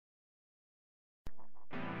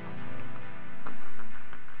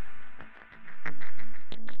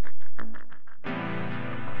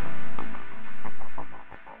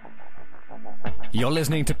You're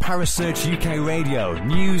listening to Parasearch UK Radio.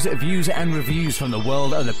 News, views and reviews from the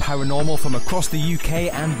world of the paranormal from across the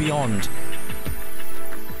UK and beyond.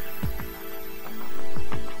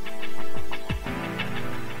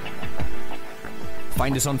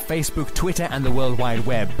 Find us on Facebook, Twitter and the World Wide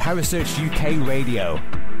Web. Parasearch UK Radio.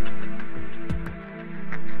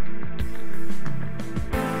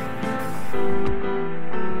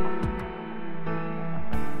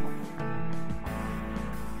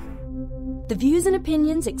 The views and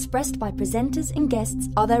opinions expressed by presenters and guests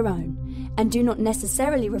are their own and do not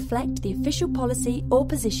necessarily reflect the official policy or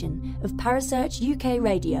position of Parasearch UK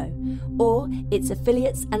Radio or its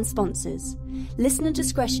affiliates and sponsors. Listener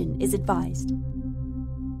discretion is advised.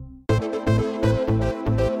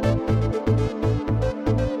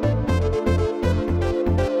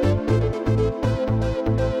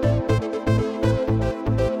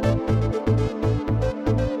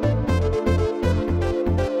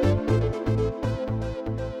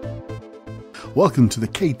 Welcome to the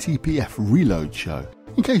KTPF Reload Show.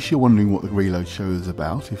 In case you're wondering what the Reload Show is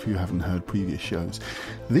about, if you haven't heard previous shows,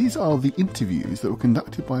 these are the interviews that were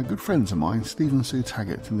conducted by good friends of mine, Steve and Sue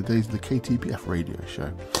Tagget, in the days of the KTPF radio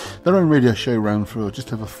show. Their own radio show ran for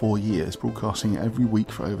just over 4 years, broadcasting every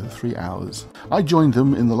week for over 3 hours. I joined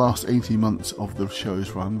them in the last 18 months of the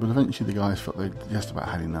show's run, but eventually the guys felt they'd just about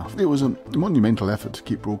had enough. It was a monumental effort to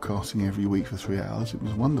keep broadcasting every week for 3 hours. It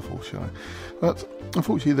was a wonderful show. But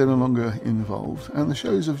unfortunately they're no longer involved, and the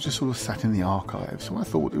shows have just sort of sat in the archives, so I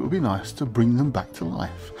thought it would be nice to bring them back to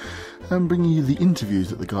life and bring you the interviews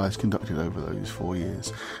that the guys conducted over those 4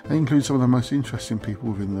 years. They include some of the most interesting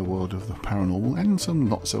people within the world of the paranormal and some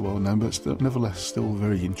not so well known but still, nevertheless still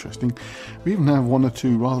very interesting. We even have 1 or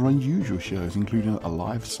 2 rather unusual shows, including a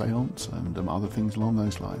live seance and other things along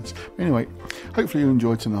those lines. Anyway, hopefully you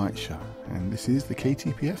enjoyed tonight's show, and this is the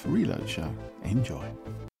KTPF Reload Show. Enjoy.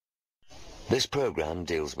 This program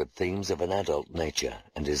deals with themes of an adult nature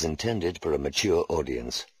and is intended for a mature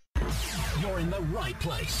audience. You're in the right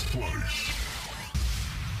place.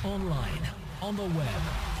 Online, on the web,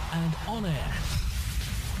 and on air.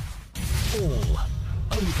 All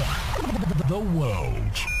over the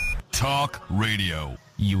world. Talk radio.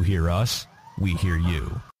 You hear us, we hear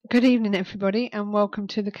you. Good evening, everybody, and welcome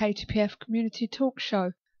to the KTPF Community Talk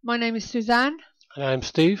Show. My name is Suzanne. And I'm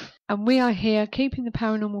Steve. And we are here keeping the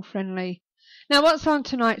paranormal friendly. Now, what's on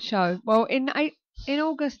tonight's show? Well, in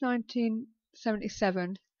August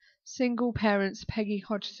 1977, single parents Peggy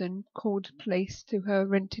Hodgson called police to her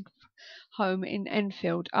rented home in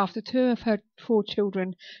Enfield after 2 of her 4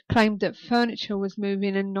 children claimed that furniture was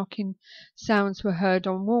moving and knocking sounds were heard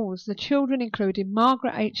on walls. The children included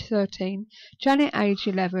Margaret, age 13, Janet, age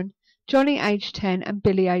 11, Johnny, age 10, and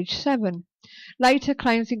Billy, age 7. Later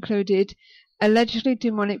claims included allegedly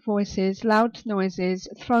demonic voices, loud noises,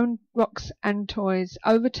 thrown rocks and toys,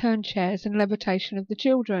 overturned chairs, and levitation of the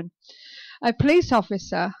children. A police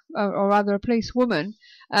officer, or rather a police woman,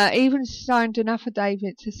 even signed an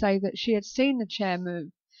affidavit to say that she had seen the chair move.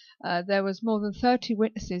 There was more than 30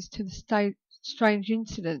 witnesses to the strange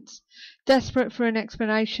incidents. Desperate for an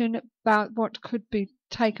explanation about what could be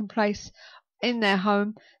taken place in their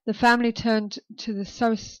home, the family turned to the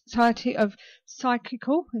Society of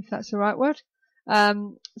Psychical, if that's the right word,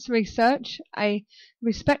 research, a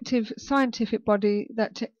respective scientific body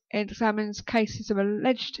that examines cases of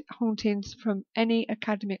alleged hauntings from any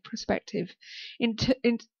academic perspective.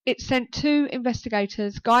 It sent 2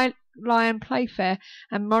 investigators, Guy Lyon Playfair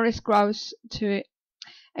and Maurice Gross, to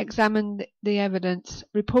examine the evidence.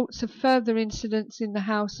 Reports of further incidents in the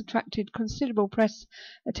house attracted considerable press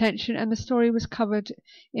attention, and the story was covered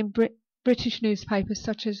in British newspapers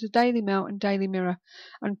such as the Daily Mail and Daily Mirror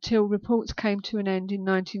until reports came to an end in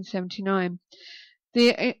 1979.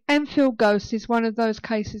 The Enfield ghost is one of those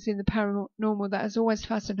cases in the paranormal that has always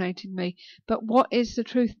fascinated me. But what is the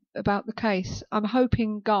truth about the case? I'm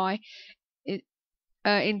hoping Guy,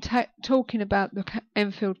 in talking about the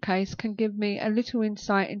Enfield case, can give me a little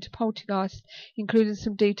insight into poltergeists, including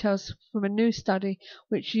some details from a new study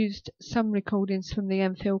which used some recordings from the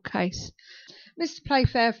Enfield case. Mr.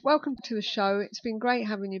 Playfair, welcome to the show. It's been great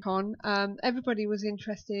having you on. Everybody was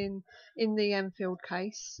interested in the Enfield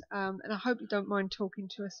case, and I hope you don't mind talking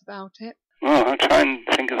to us about it. Well, I'll try and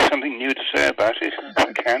think of something new to say about it, if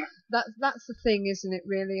I can. That's the thing, isn't it,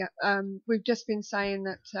 really? We've just been saying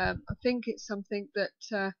that I think it's something that,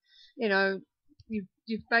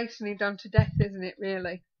 you've basically done to death, isn't it,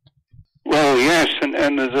 really? Well, yes,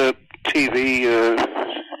 and there's a TV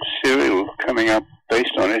serial coming up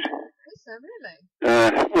based on it. Is there,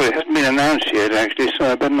 really? Well, it hasn't been announced yet, actually,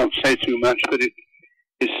 so I better not say too much, but it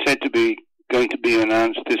is said to be going to be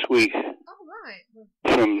announced this week. Oh,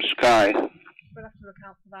 right. From Sky. we'll have to look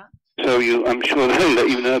out for that. So I'm sure they'll let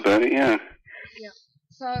you know about it, yeah. Yeah.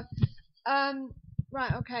 So,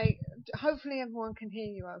 right, okay. Hopefully everyone can hear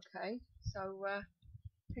you okay. So,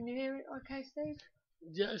 can you hear it okay, Steve?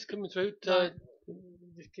 Yeah, it's coming through. Right.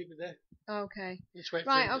 Just keep it there. Okay. Just wait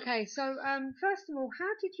Right, for it. okay. So, first of all,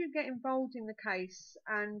 how did you get involved in the case?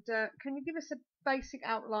 And can you give us a basic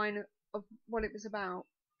outline of what it was about?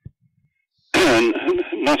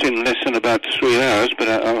 Not in less than about 3 hours, but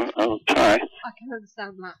I'll try. I can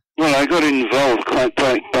understand that. Well, I got involved quite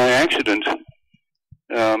by accident.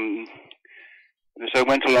 As I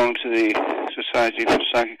went along to the Society for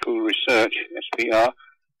Psychical Research, SPR,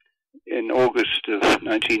 in August of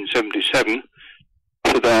 1977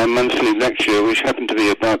 for their monthly lecture, which happened to be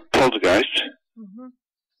about poltergeists. Mm-hmm.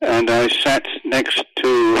 And I sat next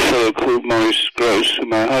to a fellow called Maurice Gross,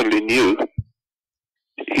 whom I hardly knew.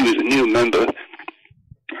 He was a new member,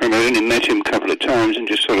 and I only met him a couple of times and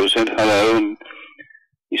just sort of said hello, and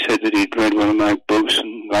he said that he'd read one of my books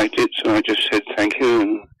and liked it, so I just said thank you,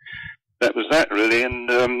 and that was that, really. And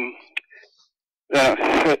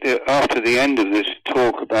after the end of this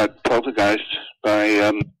talk about poltergeists by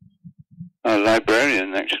a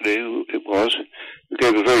librarian, actually, it was, who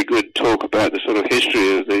gave a very good talk about the sort of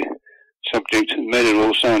history of the subject and made it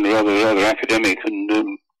all sound rather academic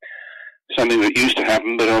and something that used to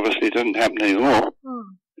happen, but obviously it doesn't happen anymore.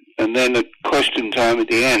 And then at question time at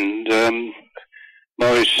the end,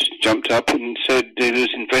 Maurice jumped up and said he was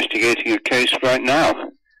investigating a case right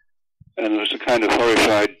now. And there was a kind of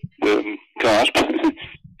horrified gasp.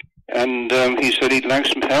 And he said he'd like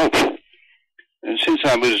some help. And since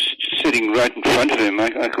I was sitting right in front of him,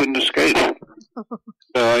 I couldn't escape. So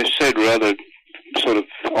I said rather sort of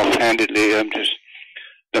offhandedly, just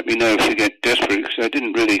let me know if you get desperate, because I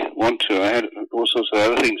didn't really want to. I had all sorts of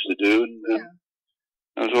other things to do, and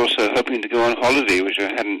I was also hoping to go on holiday, which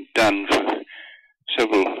I hadn't done for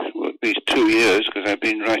at least 2 years, because I've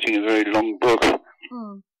been writing a very long book,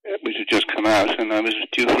 which had just come out, and I was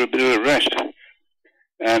due for a bit of a rest.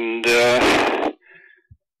 And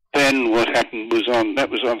then what happened was that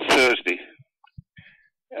was on Thursday,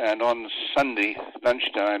 and on Sunday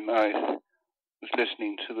lunchtime I was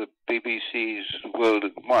listening to the BBC's World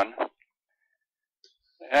at One,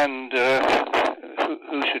 and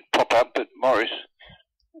who should pop up but Morris,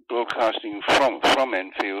 broadcasting from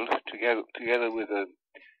Enfield, together with a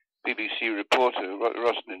BBC reporter,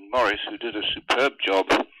 Rosalind Morris, who did a superb job,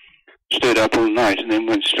 stayed up all night and then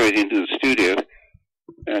went straight into the studio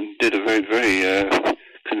and did a very, very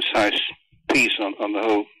concise piece on the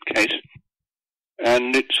whole case.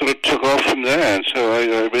 And it sort of took off from there, and so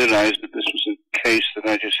I realized that this was a case that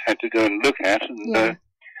I just had to go and look at, and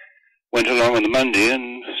went along on the Monday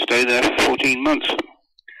and stayed there for 14 months.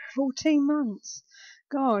 14 months?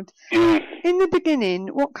 God. Yeah. In the beginning,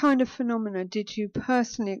 what kind of phenomena did you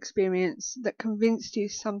personally experience that convinced you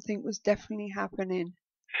something was definitely happening?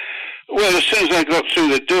 Well, as soon as I got through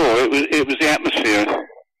the door, it was the atmosphere.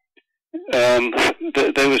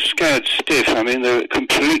 They were scared stiff. I mean, they were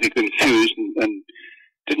completely confused and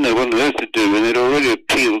didn't know what on earth to do. And they'd already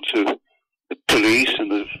appealed to the police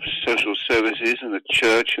and the social services and the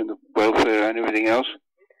church and the welfare and everything else.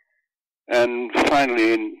 And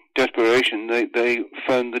finally, in desperation, they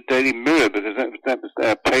phoned the Daily Mirror, because that was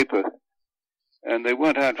their paper. And they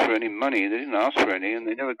weren't out for any money. They didn't ask for any, and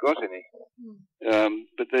they never got any.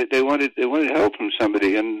 But they wanted help from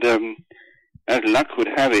somebody. And as luck would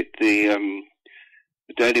have it, the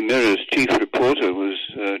Daily Mirror's chief reporter was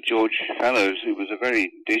George Fallows, who was a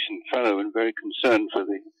very decent fellow and very concerned for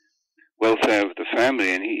the welfare of the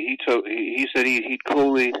family. And he said he'd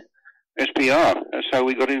call the SPR. That's how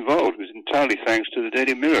we got involved. It was entirely thanks to the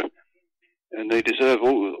Daily Mirror, and they deserve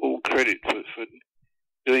all credit for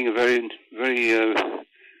doing a very, very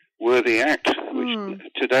worthy act. Which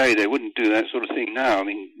today they wouldn't do that sort of thing now. I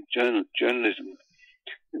mean, journalism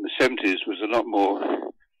in the 70s was a lot more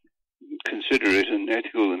considerate and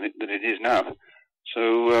ethical than it is now.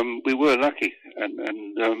 So we were lucky, and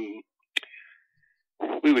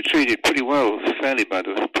we were treated pretty well, fairly by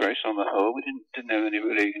the press on the whole. We didn't have any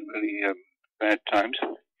really bad times.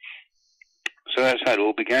 So that's how it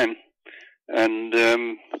all began. And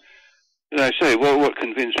as I say, well, what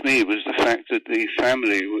convinced me was the fact that the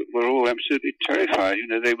family were all absolutely terrified. You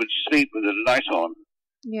know, they would sleep with the light on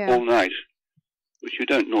all night, which you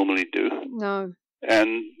don't normally do. No.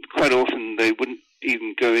 And quite often they wouldn't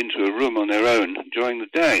even go into a room on their own during the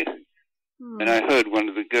day. And I heard one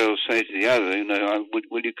of the girls say to the other, you know,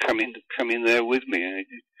 will you come in there with me? And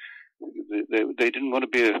they didn't want to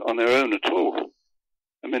be on their own at all.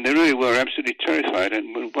 I mean, they really were absolutely terrified.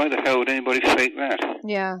 And why the hell would anybody fake that?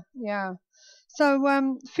 Yeah, yeah.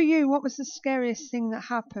 So, for you, what was the scariest thing that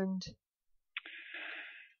happened?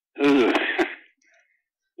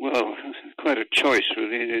 Well, quite a choice,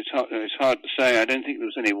 really. It's hard to say. I don't think there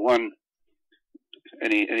was any one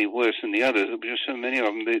any worse than the others. There were just so many of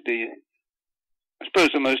them. I suppose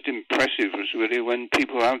the most impressive was really when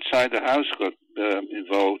people outside the house got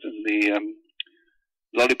involved, and the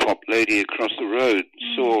lollipop lady across the road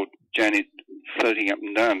saw Janet floating up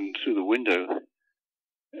and down through the window,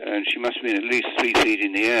 and she must have been at least 3 feet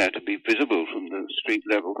in the air to be visible from the street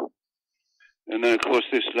level. And then, of course,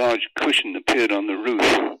 this large cushion appeared on the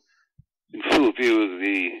roof in full view of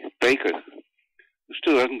the baker, who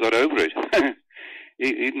still hasn't got over it.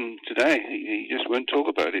 Even today, he just won't talk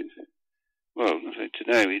about it. Well,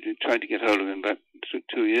 today, we tried to get hold of him about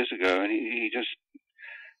 2 years ago, and he just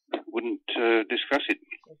wouldn't discuss it.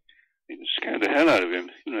 It scared the hell out of him.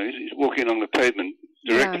 You know, he's walking along the pavement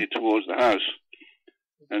directly towards the house,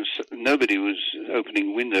 and nobody was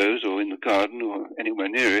opening windows or in the garden or anywhere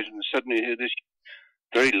near it, and suddenly this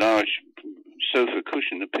very large sofa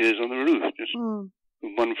cushion appears on the roof, just from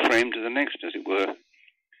one frame to the next, as it were.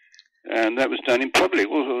 And that was done in public.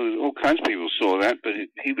 All kinds of people saw that, but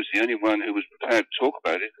he was the only one who was prepared to talk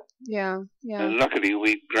about it. Yeah. And luckily,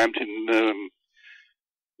 we grabbed him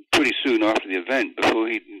pretty soon after the event, before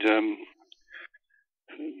he'd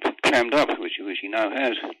clammed up, which he now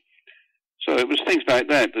has. So it was things like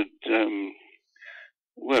that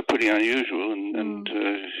were pretty unusual and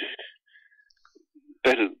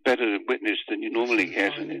better witnessed than you normally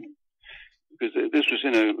get. Because this was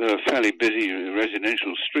in a fairly busy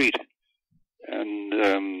residential street, and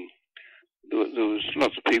there was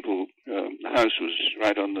lots of people. The house was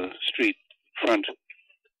right on the street front,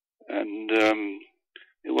 and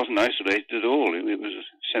it wasn't isolated at all. It was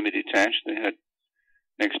semi-detached. They had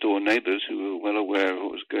next-door neighbours who were well aware of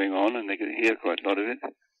what was going on, and they could hear quite a lot of it.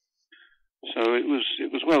 So it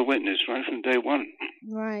was well witnessed right from day one.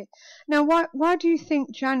 Right. Now, why do you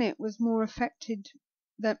think Janet was more affected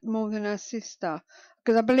more than her sister?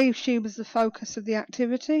 Because I believe she was the focus of the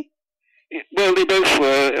activity. Well, they both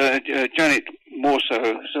were. Janet more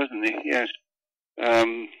so, certainly. Yes.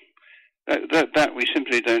 That we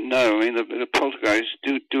simply don't know. I mean, the poltergeists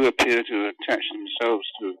do appear to attach themselves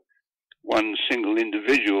to one single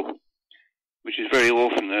individual, which is very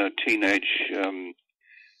often a teenage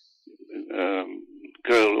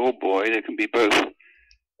girl or boy. They can be both,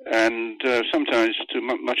 and sometimes to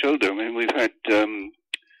much older. I mean, we've had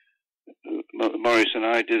Maurice and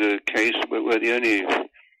I did a case where the only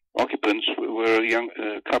occupants were a young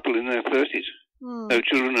couple in their 30s, no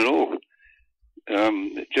children at all,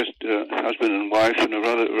 just husband and wife and a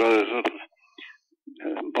rather sort of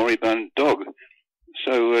moribund dog.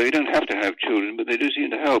 So you don't have to have children, but they do seem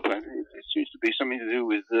to help. It seems to be something to do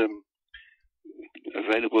with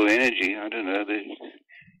available energy. I don't know. The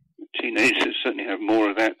teenagers certainly have more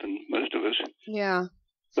of that than most of us. Yeah.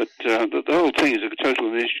 But the whole thing is a total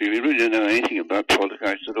mystery. We really don't know anything about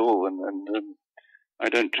poltergeists at all, and I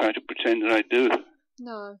don't try to pretend that I do.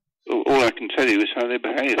 No. All I can tell you is how they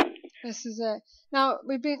behave. This is it. Now,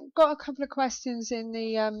 we've got a couple of questions in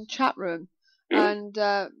the chat room, and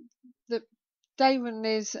Dave and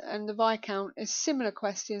Liz and the Viscount is similar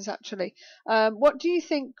questions, actually. What do you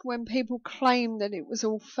think when people claim that it was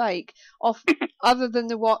all fake? Other than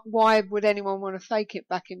why would anyone want to fake it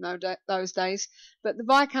back in those days? But the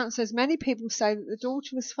Viscount says many people say that the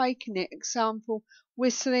daughter was faking it. Example,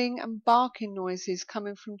 whistling and barking noises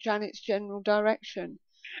coming from Janet's general direction.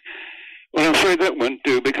 Well, I'm afraid that won't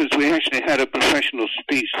do, because we actually had a professional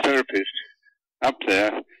speech therapist up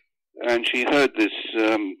there, and she heard this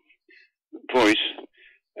voice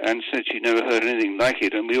and said she never heard anything like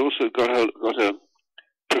it. And we also got a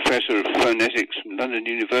professor of phonetics from London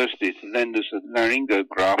University to lend us a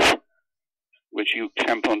laryngograph, which you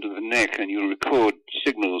clamp onto the neck and you record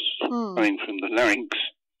signals coming from the larynx.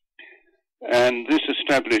 And this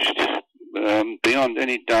established beyond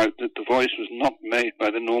any doubt that the voice was not made by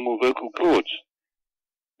the normal vocal cords.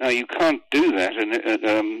 Now, you can't do that, and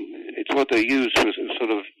it's what they use for sort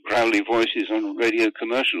of growly voices on radio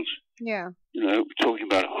commercials. Yeah. You know, talking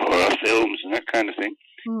about horror films and that kind of thing.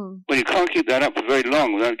 Well, you can't keep that up for very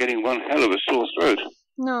long without getting one hell of a sore throat.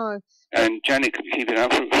 No. And Janet could keep it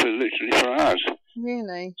up for literally for hours.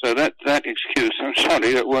 Really? So that excuse, I'm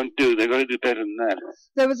sorry, that won't do. They've got to do better than that.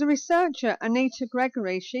 There was a researcher, Anita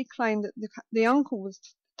Gregory. She claimed that the uncle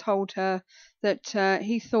told her that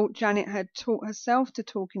he thought Janet had taught herself to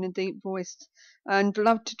talk in a deep voice and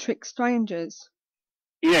loved to trick strangers.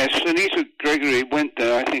 Yes, Anita Gregory went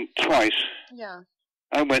there, I think, twice. Yeah.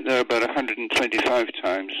 I went there about 125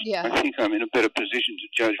 times. Yeah. I think I'm in a better position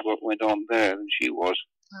to judge what went on there than she was.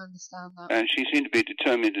 I understand that. And she seemed to be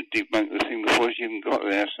determined to debunk the thing before she even got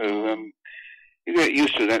there. So you get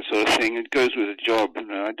used to that sort of thing. It goes with the job. You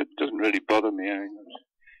know, it doesn't really bother me. I mean,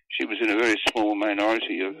 she was in a very small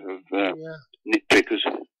minority of nitpickers.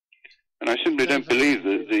 And I simply don't believe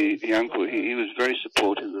that the uncle, he was very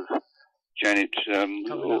supportive of Janet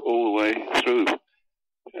all the way through.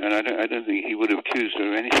 And I don't think he would have accused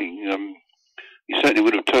her of anything. He certainly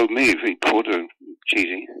would have told me if he caught her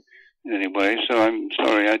cheating in any way. So I'm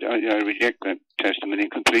sorry, I reject that testimony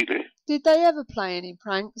completely. Did they ever play any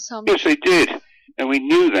pranks? Yes, they did. And we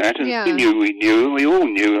knew that, and he knew we knew, and we all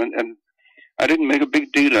knew. And I didn't make a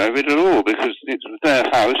big deal out of it at all, because it's their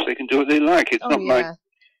house, they can do what they like. It's not my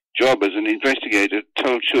job as an investigator to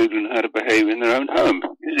tell children how to behave in their own home,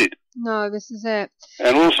 is it? No, this is it.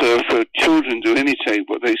 And also for children to imitate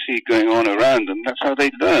what they see going on around them, that's how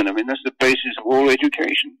they learn. I mean, that's the basis of all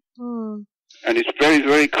education. Mm. And it's very,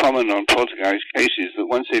 very common on poltergeist cases that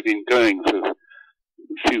once they've been going for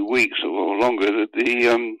a few weeks or longer, that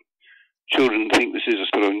the children think this is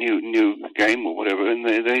a sort of new game or whatever, and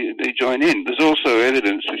they join in. There's also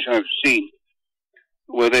evidence, which I've seen,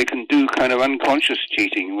 where they can do kind of unconscious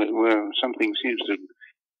cheating, where something seems to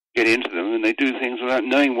get into them, and they do things without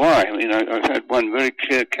knowing why. I mean, I've had one very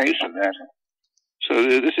clear case of that. So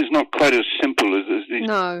this is not quite as simple as these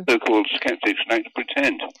so-called skeptics like to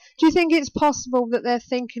pretend. Do you think it's possible that they're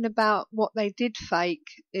thinking about what they did fake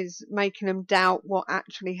is making them doubt what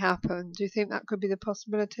actually happened? Do you think that could be the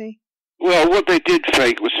possibility? Well, what they did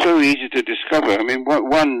fake was so easy to discover. I mean,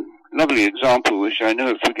 one lovely example, which I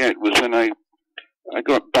never forget, was when I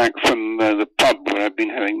got back from the pub where I'd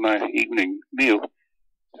been having my evening meal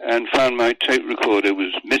and found my tape recorder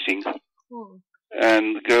was missing. Oh.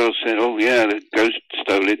 And the girl said, oh, yeah, the ghost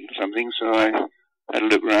stole it or something. So I had a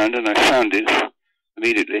look around and I found it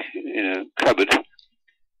immediately in a cupboard.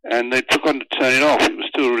 And they forgot to turn it off. It was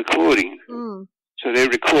still recording. Mm. So they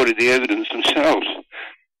recorded the evidence themselves.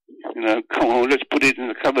 You know, come on, let's put it in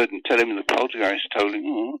the cupboard and tell him the poltergeist stole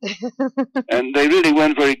it. And they really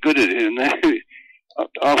weren't very good at it. And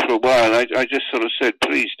after a while, I just sort of said,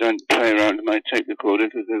 please don't play around with my tape recorder,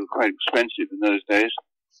 because they were quite expensive in those days.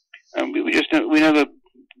 And we never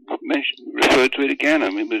referred to it again. I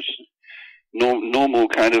mean, it was normal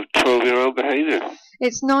kind of 12-year-old behavior.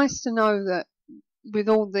 It's nice to know that with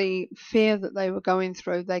all the fear that they were going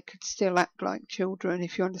through, they could still act like children,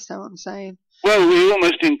 if you understand what I'm saying. Well, we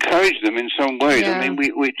almost encouraged them in some ways. Yeah. I mean,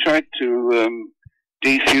 we tried to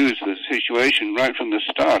defuse the situation right from the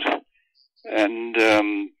start and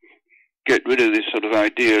get rid of this sort of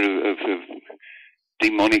idea of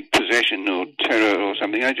demonic possession or terror or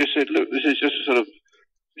something. I just said, look, this is just a sort of,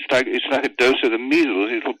 it's like a dose of the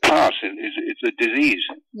measles. It'll pass. It's a disease.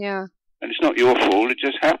 Yeah. And it's not your fault. It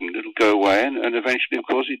just happened. It'll go away. And eventually, of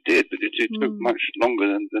course, it did. But it took much longer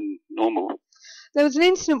than normal. There was an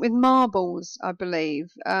incident with marbles, I believe.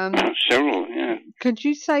 Several, yeah. Could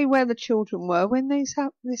you say where the children were when this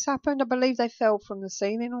happened? I believe they fell from the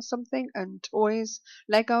ceiling or something, and toys,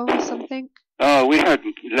 Lego or something. Oh, we had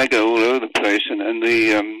Lego all over the place, and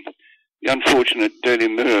the unfortunate Daily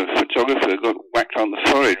Mirror photographer got whacked on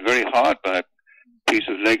the forehead very hard by a piece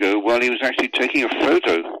of Lego while he was actually taking a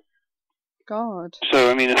photo. God.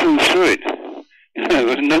 So, I mean, who threw it? You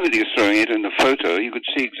know, nobody was throwing it in the photo. You could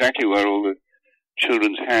see exactly where all the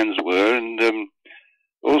children's hands were, and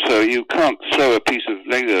also you can't throw a piece of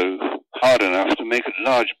Lego hard enough to make a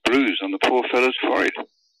large bruise on the poor fellow's forehead.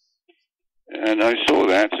 And I saw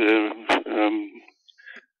that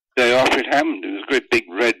day after it happened. It was a great big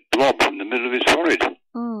red blob in the middle of his forehead.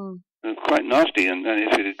 Quite nasty, and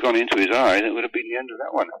if it had gone into his eye, that would have been the end of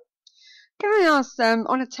that one. Can I ask,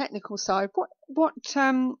 on a technical side, what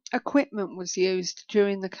equipment was used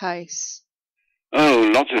during the case?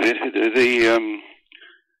 Oh, lots of it.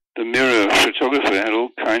 The Mirror photographer had all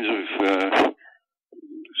kinds of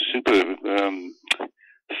super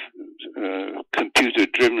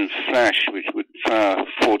computer-driven flash, which would fire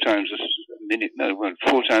 4 times a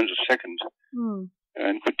second,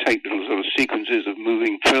 and could take little sort of sequences of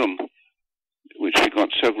moving film, which we got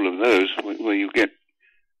several of those, where you get,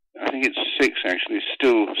 I think it's 6 actually,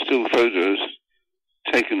 still photos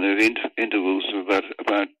taken at intervals of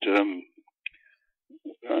about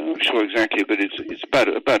I'm not sure exactly, but it's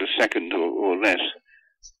about a second or less.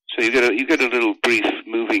 So you get a little brief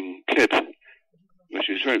moving clip, which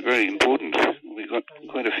is very, very important. We got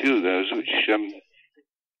quite a few of those, which are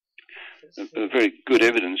very good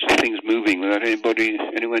evidence of things moving without anybody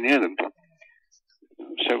anywhere near them.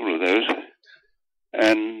 Several of those,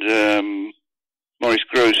 and Maurice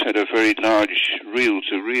Gross had a very large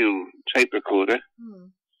reel-to-reel tape recorder.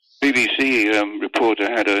 BBC reporter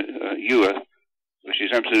had a Ewer, which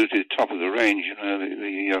is absolutely top of the range. You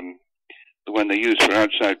know, the one they use for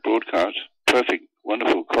outside broadcasts, perfect,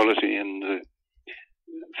 wonderful quality, and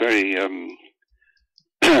very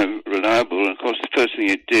reliable. And of course, the first thing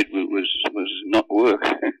it did was not work.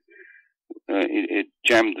 It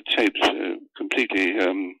jammed the tapes completely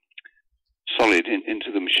solid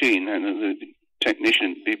into the machine, and the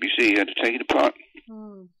technician at BBC had to take it apart.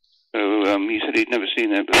 So he said he'd never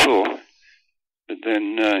seen that before, but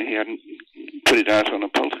then he hadn't put it out on a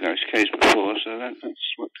poltergeist case before, so that's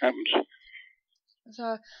what happened.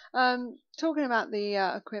 So, talking about the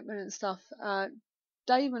equipment and stuff,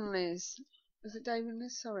 Dave and Liz, is it Dave and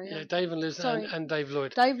Liz? Sorry. Yeah, Dave and Liz and Dave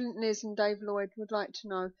Lloyd. Dave and Liz and Dave Lloyd would like to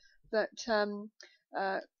know that,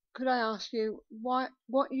 could I ask you what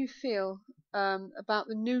you feel about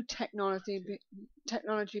the new technology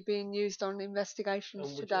being used on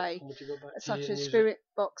investigations today, such as spirit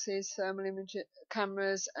boxes, thermal imaging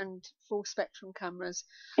cameras, and full spectrum cameras?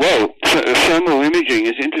 Well, thermal imaging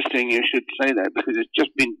is interesting. You should say that, because it's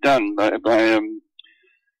just been done by an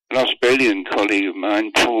Australian colleague of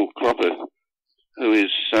mine, Paul Cropper, who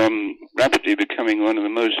is rapidly becoming one of the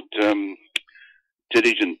most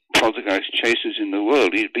diligent poltergeist chasers in the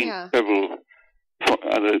world. He's been to several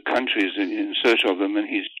other countries in search of them, and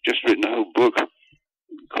he's just written a whole book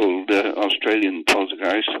called Australian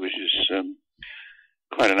Poltergeist, which is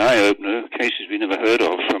quite an eye-opener, cases we never heard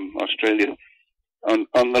of from Australia.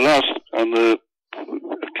 On the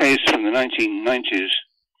case from the 1990s,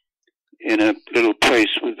 in a little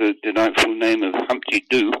place with the delightful name of Humpty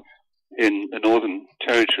Doo in the Northern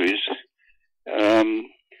Territories,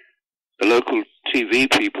 the local TV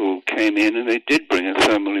people came in, and they did bring a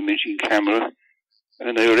thermal imaging camera,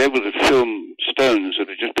 and they were able to film stones that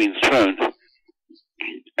had just been thrown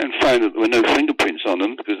and find that there were no fingerprints on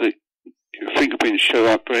them, because the fingerprints show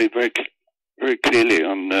up very, very, very clearly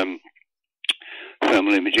on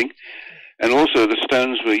thermal imaging. And also the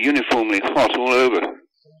stones were uniformly hot all over,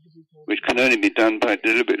 which can only be done by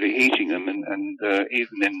deliberately heating them. And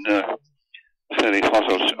even in fairly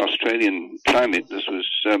hot Australian climate, this was,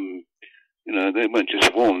 they weren't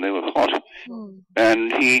just warm, they were hot.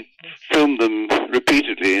 And he filmed them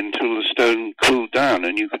repeatedly until the stone cooled down,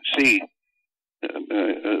 and you could see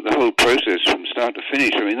the whole process from start to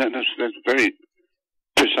finish. I mean, that's very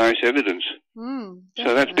precise evidence.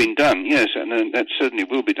 So that's been done, yes, and that certainly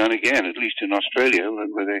will be done again, at least in Australia,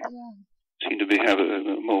 where they seem to have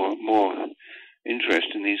a more interest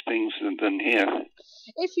in these things than here.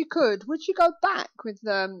 If you could, would you go back with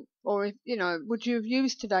them, or if would you have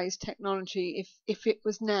used today's technology if it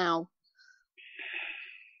was now?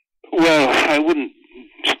 Well, I wouldn't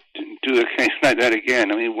do a case like that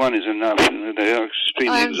again. I mean, one is enough. They are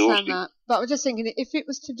extremely exhausting. I understand that, but I was just thinking, if it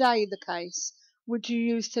was today the case, would you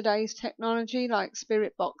use today's technology, like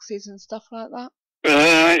spirit boxes and stuff like that?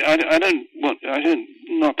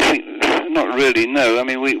 Not really. No. I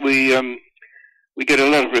mean, we get a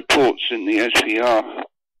lot of reports in the SPR.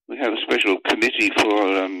 We have a special committee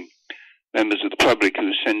for members of the public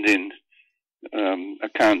who send in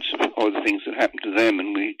accounts of all the things that happen to them,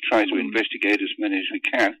 and we try to investigate as many as we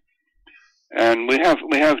can. And we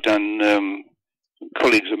have done.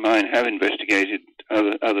 Colleagues of mine have investigated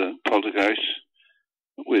other poltergeists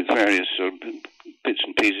with various sort of bits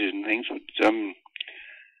and pieces and things. But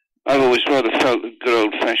I've always rather felt that good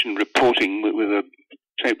old-fashioned reporting with a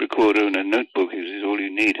tape recorder and a notebook is all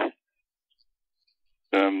you need.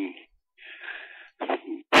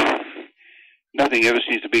 Nothing ever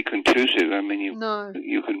seems to be conclusive. I mean,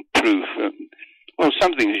 you can prove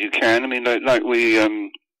some things you can. I mean, like we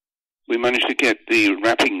managed to get the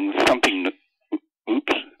rapping, thumping.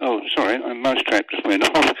 Oops! Oh, sorry, my mousetrap just went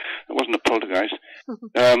off. It wasn't a poltergeist.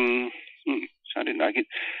 Sounded like it.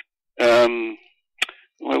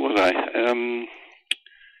 Where was I?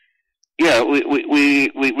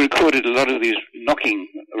 We recorded a lot of these knocking,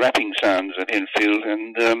 rapping sounds at Enfield,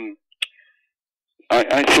 and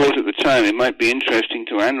I thought at the time it might be interesting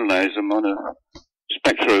to analyze them on a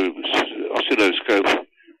oscilloscope,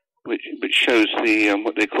 which shows the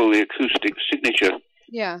what they call the acoustic signature.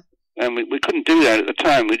 Yeah. And we couldn't do that at the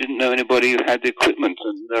time. We didn't know anybody who had the equipment,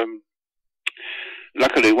 and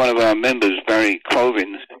luckily one of our members, Barry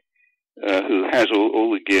Colvin, who has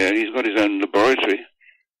all the gear, he's got his own laboratory,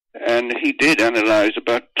 and he did analyze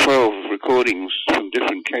about 12 recordings from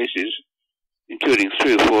different cases, including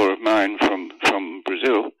 3 or 4 of mine from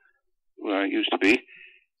Brazil, where I used to be,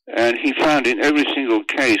 and he found in every single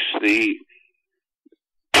case the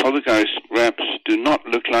poltergeist raps do not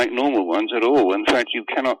look like normal ones at all. In fact, you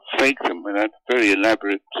cannot fake them without very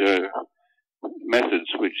elaborate methods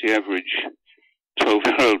which the average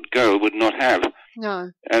 12-year-old girl would not have.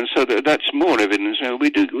 No. And so that's more evidence. We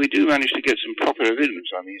do manage to get some proper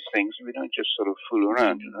evidence on these things. We don't just sort of fool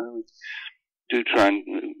around, you know. We do try and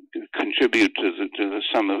contribute to the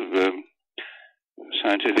sum of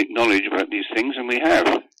scientific knowledge about these things, and we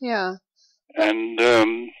have. Yeah. And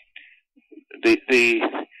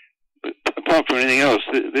apart from anything else,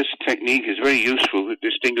 this technique is very useful at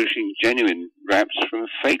distinguishing genuine raps from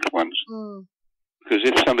fake ones. Because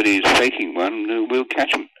if somebody is faking one, we'll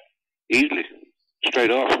catch them easily,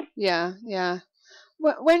 straight off. Yeah, yeah.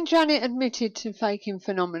 When Janet admitted to faking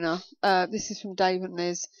phenomena, this is from Dave and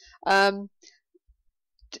Liz,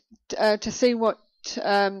 to see what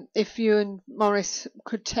if you and Morris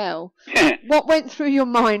could tell, what went through your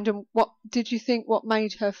mind, and what did you think? What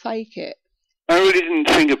made her fake it? I really didn't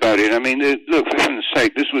think about it. I mean, look, for heaven's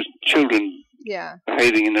sake, this was children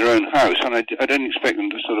behaving in their own house, and I don't expect them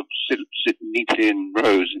to sort of sit neatly in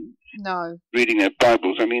rows and reading their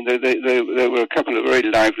Bibles. I mean, there were a couple of very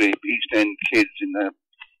lively East End kids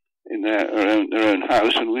in their own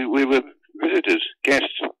house, and we were visitors,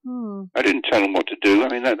 guests. I didn't tell them what to do. I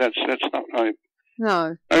mean, that's not right.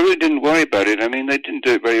 No. I really didn't worry about it. I mean, they didn't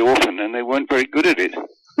do it very often, and they weren't very good at it.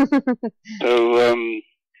 So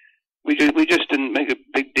we just didn't make a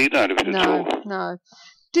big deal out of it at all. No.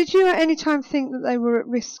 Did you at any time think that they were at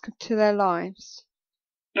risk to their lives?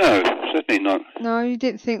 No, certainly not. No, you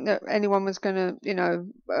didn't think that anyone was going to, you know,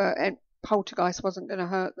 poltergeist wasn't going to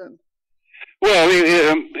hurt them? Well,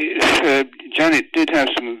 Janet did have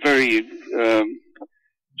some very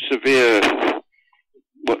severe,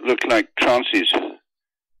 what looked like trances.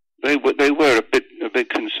 They were a bit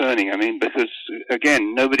concerning. I mean, because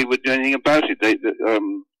again, nobody would do anything about it.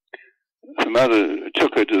 Her mother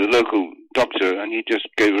took her to the local doctor, and he just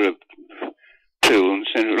gave her a pill and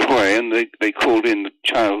sent her away. And they called in the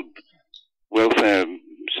child welfare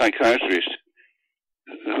psychiatrist,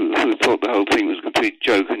 who thought the whole thing was a complete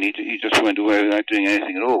joke, and he just went away without doing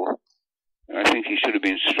anything at all. I think he should have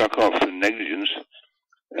been struck off for negligence.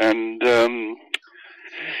 And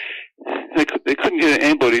they couldn't get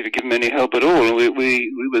anybody to give him any help at all. We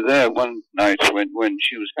were there one night when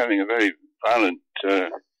she was having a very violent,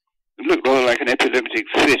 it looked rather like an epileptic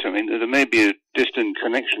fit. I mean, there may be a distant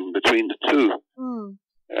connection between the two.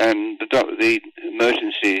 And the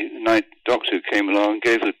emergency night doctor came along and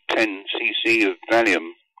gave her 10 cc of Valium,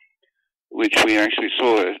 which we actually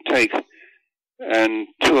saw her take. And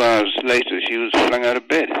 2 hours later, she was flung out of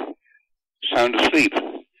bed, sound asleep.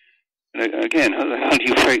 And again, how the hell do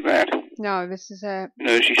you fake that? No, this is it.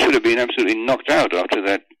 No, she should have been absolutely knocked out after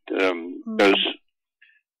that dose.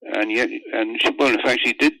 And yet, in fact,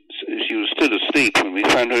 she did. She was still asleep when we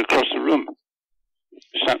found her across the room,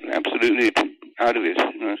 absolutely out of it.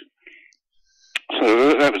 You know.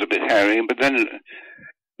 So that was a bit harrowing. But then,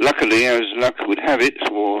 luckily, as luck would have it,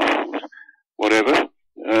 or whatever,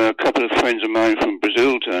 a couple of friends of mine from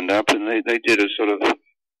Brazil turned up, and they did a sort of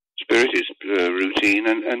spiritist routine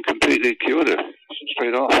and completely cured her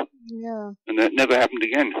straight off. Yeah. And that never happened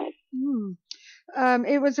again.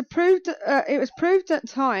 It was proved at the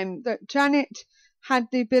time that Janet had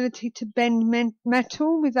the ability to bend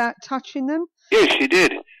metal without touching them. Yes, she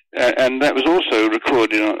did. And that was also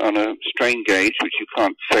recorded on a strain gauge, which you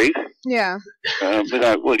can't fake. Yeah.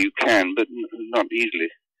 Well, you can, but not easily.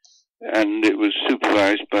 And it was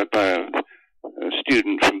supervised by a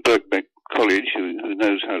student from Birkbeck College who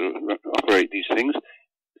knows how to operate these things.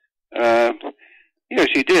 Yes,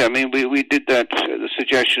 she did. I mean, we did that at the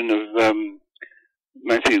suggestion of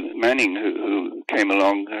Matthew Manning, who came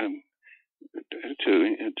along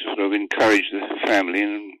to sort of encourage the family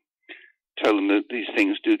and tell them that these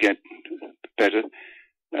things do get better.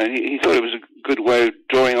 And he thought it was a good way of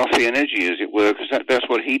drawing off the energy, as it were, because that's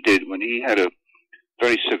what he did when he had a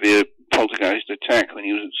very severe poltergeist attack when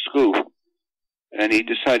he was at school. And he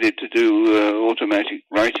decided to do automatic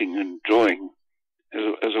writing and drawing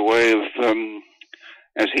as a way of,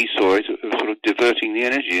 as he saw it, of sort of diverting the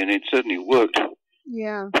energy, and it certainly worked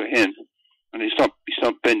for him. And he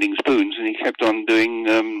stopped bending spoons, and he kept on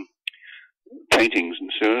doing paintings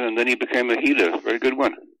and so on, and then he became a healer, a very good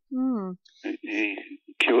one. He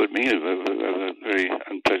cured me of a very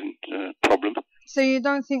unpleasant problem. So you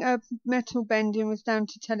don't think metal bending was down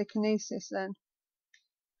to telekinesis then?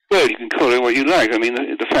 Well, you can call it what you like. I mean,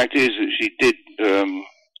 the fact is that she did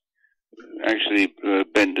actually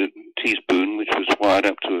bend a teaspoon, which was wired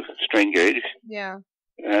up to a strain gauge. Yeah.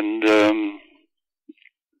 And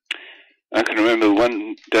I can remember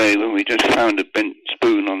one day when we just found a bent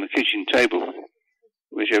spoon on the kitchen table,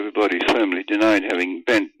 which everybody firmly denied having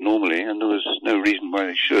bent normally, and there was no reason why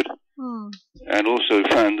they should. And also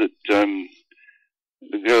found that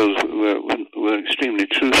the girls were extremely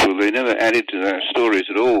truthful. They never added to their stories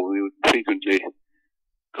at all. We would frequently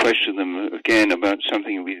question them again about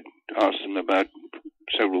something we asked them about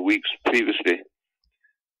several weeks previously,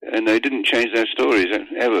 and they didn't change their stories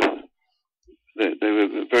ever. They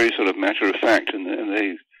were very sort of matter of fact, and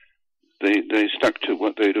they stuck to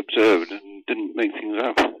what they'd observed and didn't make things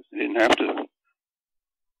up. They didn't have to.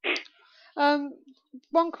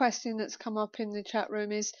 One question that's come up in the chat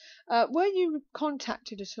room is, were you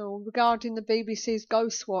contacted at all regarding the BBC's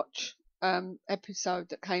Ghost Watch episode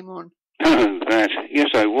that came on? That, yes,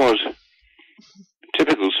 I was.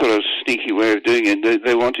 Typical sort of sneaky way of doing it.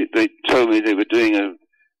 They told me they were doing a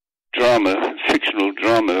fictional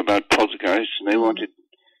drama about poltergeists, and they wanted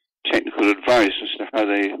technical advice as to how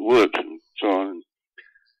they worked and so on.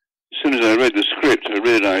 As soon as I read the script, I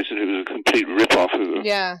realized that it was a complete rip-off of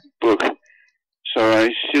a book. So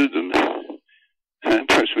I sued them.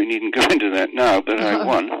 Perhaps we needn't go into that now, but I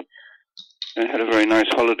won. I had a very nice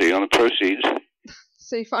holiday on the proceeds.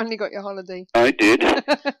 So you finally got your holiday? I did,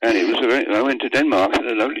 and it was I went to Denmark, had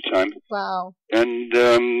a lovely time. Wow. And,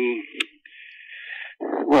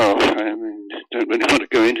 well, I mean, don't really want to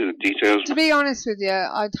go into the details. To be honest with you,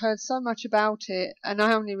 I'd heard so much about it, and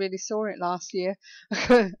I only really saw it last year,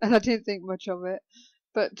 and I didn't think much of it.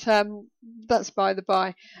 But that's by the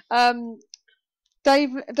by.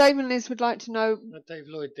 Dave and Liz would like to know... Dave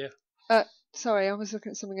Lloyd there. Sorry, I was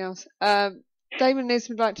looking at something else. Dave and Liz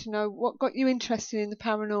would like to know what got you interested in the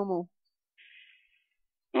paranormal.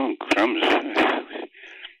 Oh, crumbs.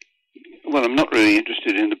 Well, I'm not really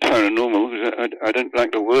interested in the paranormal because I don't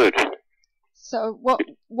like the word. So what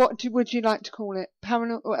would you like to call it?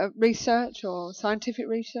 Paranormal research or scientific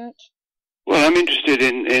research? Well, I'm interested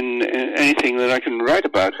in anything that I can write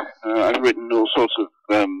about. I've written all sorts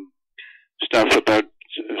of stuff about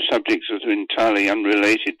subjects that are entirely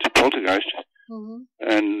unrelated to poltergeist. Mm-hmm.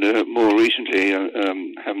 And more recently,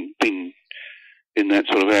 haven't been in that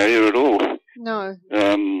sort of area at all. No.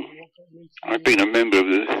 I've been a member of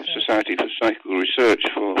the Society for Psychical Research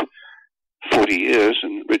for 40 years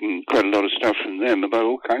and written quite a lot of stuff from them about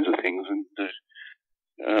all kinds of things. And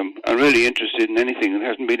I'm really interested in anything that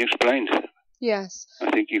hasn't been explained. Yes. I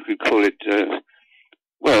think you could call it,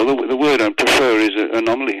 well, the word I prefer is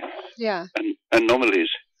anomaly. Yeah. Anomalies.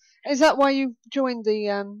 Is that why you joined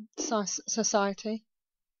the society?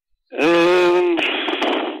 I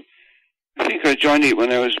think I joined it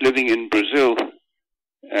when I was living in Brazil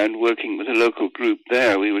and working with a local group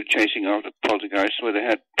there. We were chasing after poltergeists where they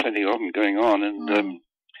had plenty of them going on, and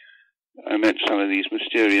I met some of these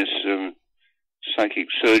mysterious psychic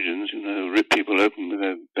surgeons who rip people open with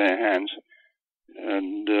their bare hands,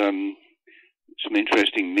 and some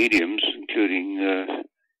interesting mediums, including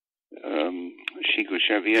Chico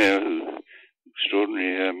Xavier,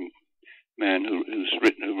 extraordinary man who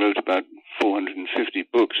wrote about 450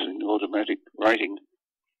 books in automatic writing,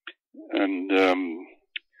 and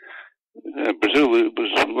Brazil was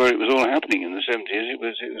where it was all happening in the 70s. It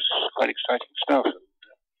was quite exciting stuff.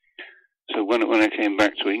 So when I came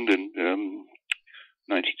back to England,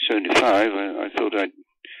 1975, I thought I'd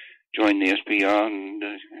join the SPR and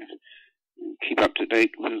keep up to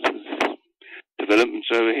date with developments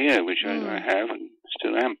over here, which I have and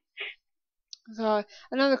still am. So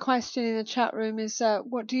another question in the chat room is,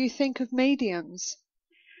 what do you think of mediums?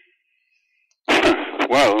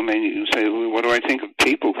 Well, I mean, you say, well, what do I think of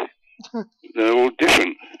people? They're all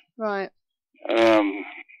different. Right.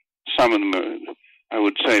 Some of them, I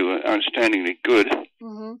would say, were outstandingly good,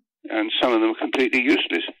 and some of them are completely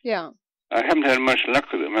useless. Yeah. I haven't had much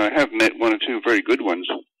luck with them. I have met one or two very good ones.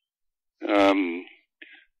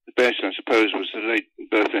 The best, I suppose, was the late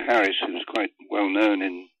Bertha Harris, who was quite well known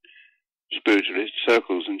in spiritualist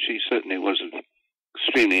circles, and she certainly was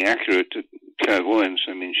extremely accurate at clairvoyance.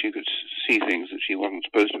 I mean, she could see things that she wasn't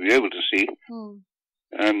supposed to be able to see.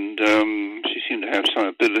 And she seemed to have some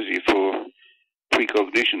ability for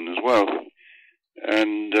precognition as well.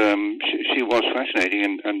 And she was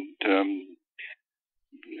fascinating and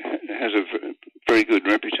has a very good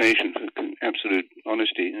reputation for absolute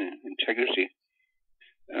honesty and integrity.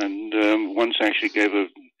 And once actually gave a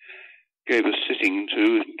sitting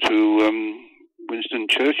to Winston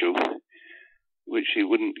Churchill, which she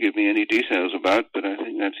wouldn't give me any details about, but I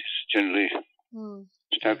think that's generally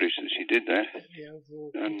established that she did that.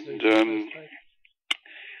 And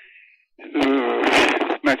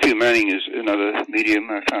Matthew Manning is another medium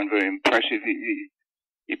I found very impressive.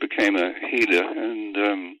 He became a healer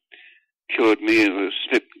and cured me of a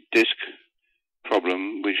slip disc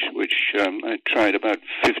problem, which I tried about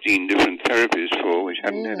 15 different therapies for, which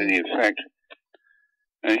hadn't had any effect.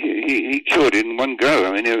 He cured it in one go.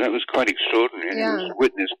 I mean, that was quite extraordinary. Yeah. It was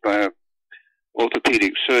witnessed by a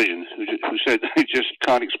orthopedic surgeon who said they just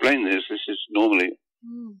can't explain this. This is normally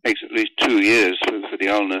takes at least 2 years for the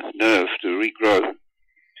ulnar nerve to regrow.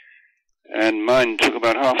 And mine took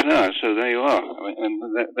about half an hour, so there you are. And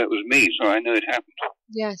that was me, so I know it happened.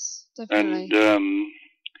 Yes, definitely. And,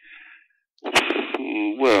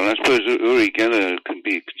 well, I suppose Uri Geller can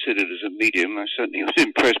be considered as a medium. I certainly was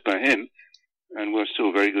impressed by him, and we're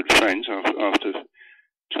still very good friends after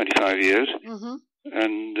 25 years. Mm-hmm.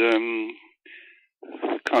 And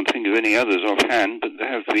I can't think of any others offhand, but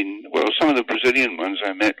there have been, well, some of the Brazilian ones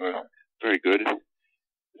I met were very good.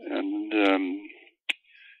 And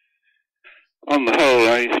on the whole,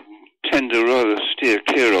 I tend to rather steer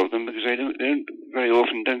clear of them because they don't very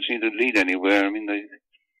often don't seem to lead anywhere. I mean, they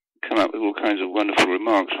come up with all kinds of wonderful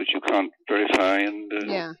remarks which you can't verify, and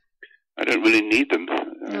I don't really need them.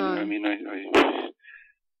 No. I mean, I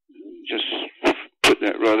just put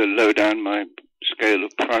that rather low down my scale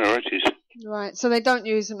of priorities. Right, so they don't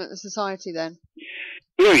use them at the society then?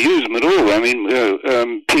 We don't use them at all. I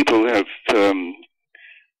mean, people have,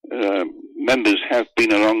 members have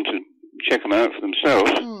been along to check them out for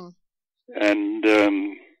themselves, and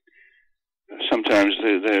sometimes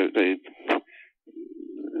they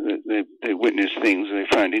witness things they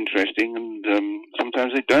find interesting, and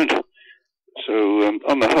sometimes they don't. So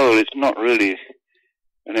on the whole, it's not really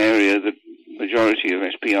an area that majority of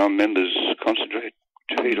SPR members concentrate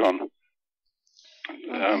on.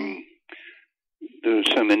 There are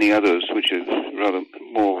so many others which are rather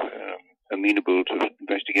more amenable to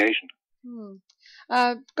investigation.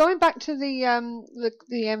 Going back to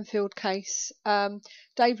the Enfield case,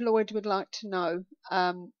 Dave Lloyd would like to know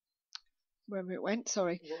wherever it went.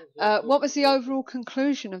 Sorry, what was the overall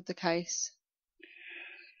conclusion of the case?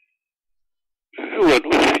 What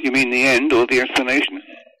you mean, the end or the explanation?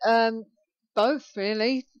 Both,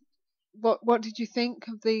 really. What did you think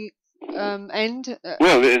of the end?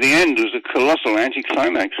 Well, the end was a colossal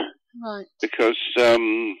anticlimax. Right. Because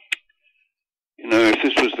you know, if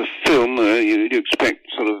this was the film, you'd expect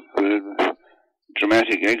sort of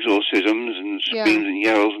dramatic exorcisms and screams and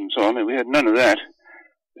yells and so on. And we had none of that.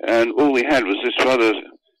 And all we had was this rather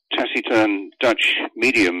taciturn Dutch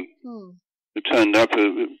medium who turned up,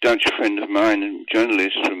 a Dutch friend of mine, a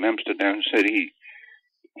journalist from Amsterdam, said he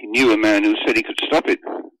knew a man who said he could stop it.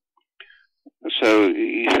 So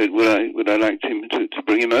he said, would I like him to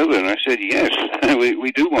bring him over? And I said, yes,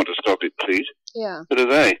 we do want to stop it, please. Yeah. But are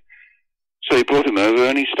they? So he brought him over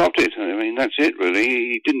and he stopped it. I mean, that's it, really.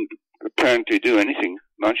 He didn't apparently do anything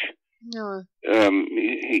much. No.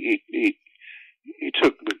 He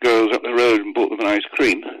took the girls up the road and bought them an ice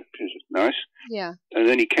cream, which is nice. Yeah. And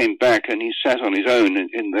then he came back and he sat on his own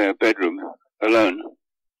in their bedroom alone.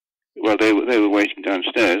 Well, they were waiting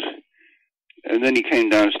downstairs. And then he came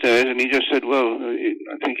downstairs and he just said, well,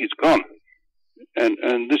 I think he's gone.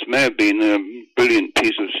 And this may have been a brilliant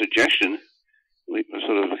piece of suggestion, a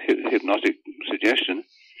sort of hypnotic suggestion.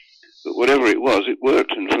 But whatever it was, it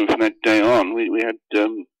worked. And from that day on, we had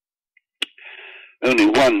only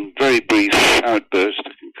one very brief outburst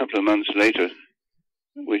a couple of months later,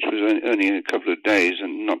 which was only a couple of days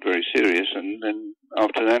and not very serious. And then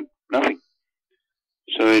after that, nothing.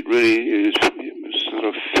 So it really is sort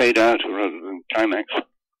of fade out rather than climax.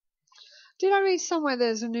 Did I read somewhere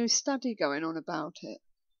there's a new study going on about it?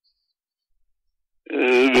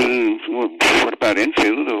 What about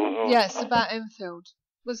Enfield? Yes, about Enfield.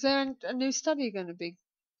 Was there a new study going to be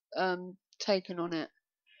taken on it?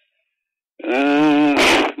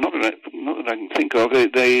 Not that I can think of.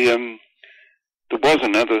 There was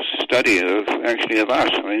another study of us.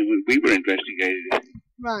 I mean, we were investigating.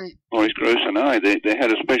 Right. Maurice Gross and I. They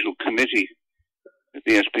had a special committee at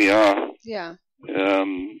the SPR. Yeah.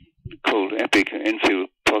 Called EPIC, Enfield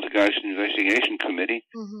Poltergeist Investigation Committee,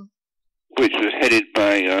 which was headed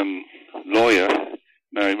by lawyer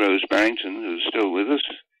Mary Rose Barrington, who's still with us,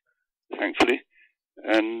 thankfully.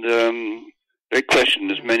 And they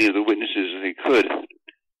questioned as many of the witnesses as they could,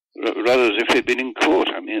 rather as if they'd been in court.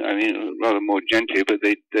 I mean, rather more gently, but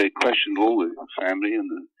they questioned all the family and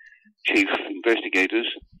the chief investigators,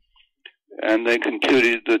 and they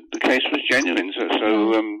concluded that the case was genuine. So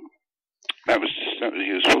that was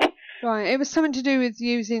useful. Right, it was something to do with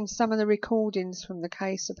using some of the recordings from the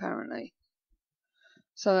case, apparently.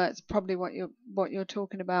 So that's probably what you're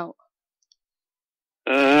talking about.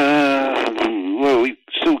 Well, we've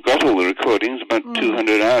still got all the recordings, about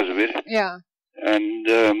 200 hours of it. Yeah. And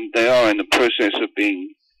they are in the process of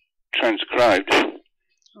being transcribed.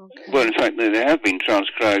 Okay. Well, in fact, they have been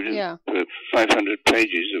transcribed. Yeah. 500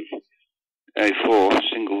 pages of A4,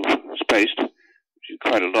 single-spaced, which is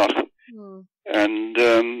quite a lot. And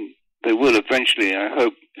they will eventually, I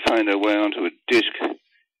hope, find their way onto a disc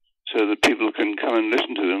so that people can come and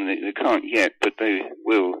listen to them. They can't yet, but they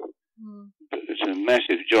will. But it's a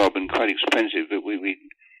massive job and quite expensive, but we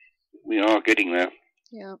are getting there.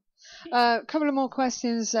 Yeah. A couple of more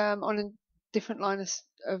questions on a different line of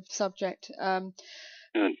subject.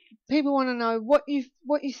 People want to know what you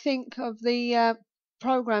think of the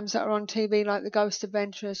programs that are on TV, like The Ghost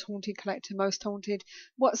Adventurers, Haunted Collector, Most Haunted.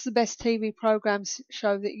 What's the best TV programs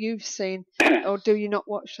show that you've seen, or do you not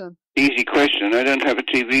watch them? Easy question. I don't have a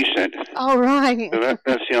TV set. Oh, right. So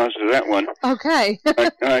that's the answer to that one. Okay.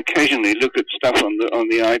 I occasionally look at stuff on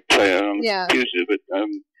the iPlayer on the computer, but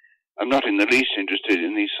I'm not in the least interested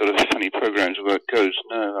in these sort of funny programs about ghosts.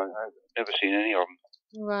 No, I've never seen any of them.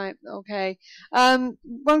 Right, okay.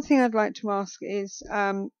 One thing I'd like to ask is,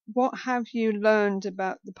 what have you learned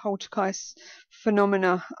about the poltergeist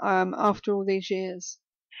phenomena after all these years?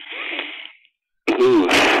 Ooh.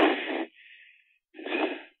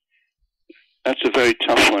 That's a very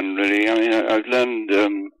tough one, really. I mean, I've learned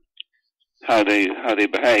how they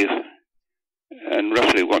behave and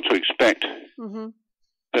roughly what to expect. Mm-hmm.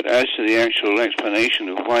 But as to the actual explanation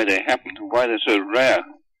of why they happen and why they're so rare,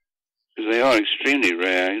 because they are extremely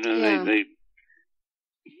rare, it's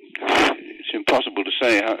impossible to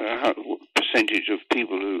say what percentage of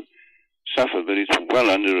people who suffer, but it's well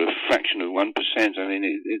under a fraction of 1%. I mean,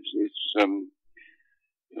 it's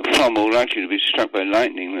far more likely to be struck by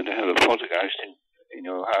lightning than to have a poltergeist in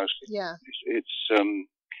your house. Yeah. It's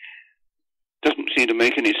doesn't seem to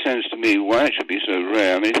make any sense to me why it should be so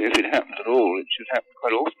rare. I mean, if it happens at all, it should happen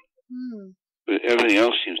quite often. But everything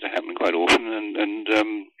else seems to happen quite often and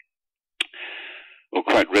or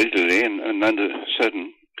quite regularly and under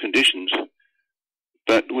certain conditions.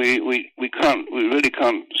 But we really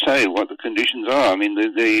can't say what the conditions are. I mean,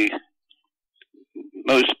 the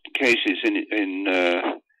most cases in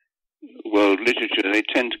world literature, they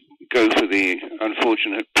tend to go for the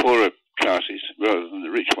unfortunate poorer classes rather than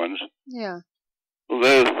the rich ones. Yeah.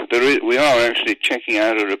 Although we are actually checking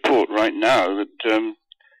out a report right now that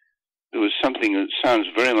there was something that sounds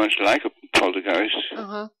very much like a poltergeist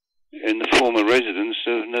in the former residence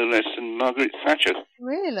of no less than Margaret Thatcher.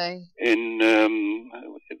 Really? In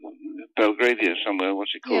Belgravia somewhere,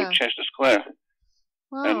 what's it called? Yeah. Chester Square.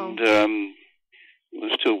 Wow. And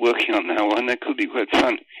we're still working on that one. That could be quite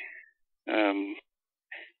fun.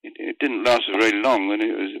 It didn't last very long, and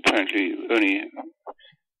it was apparently only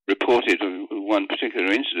reported of one particular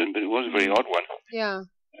incident, but it was a very odd one. Yeah.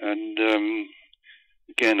 And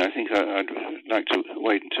again, I think I'd like to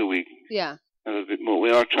wait until we have a bit more.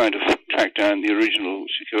 We are trying to track down the original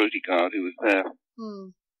security guard who was there,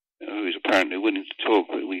 who is apparently willing to talk,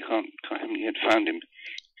 but we haven't yet found him.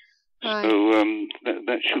 Right. So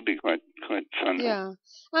that should be quite fun. Yeah.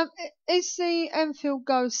 Is the Enfield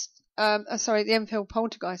the Enfield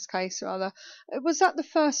poltergeist case, rather, was that the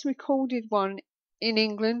first recorded one in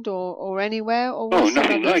England or anywhere? Or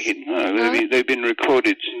nothing like it. No, they've been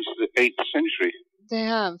recorded since the 8th century. They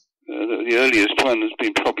have. The earliest one has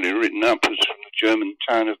been probably written up was from the German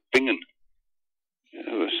town of Bingen.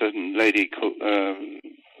 A certain lady called, I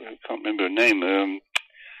can't remember her name,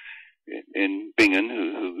 in Bingen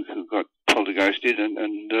who got poltergeisted,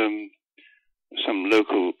 and some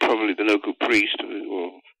local, probably the local priest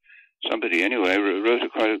or somebody anyway, wrote a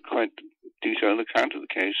quite detailed account of the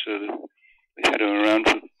case. So they had her around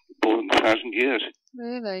for more than 1,000 years.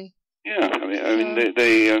 Really? Yeah, I mean,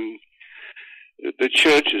 the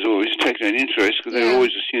church has always taken an interest because they were always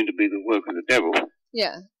assumed to be the work of the devil.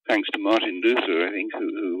 Yeah. Thanks to Martin Luther, I think,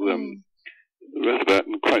 who wrote about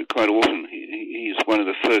them quite often. He's one of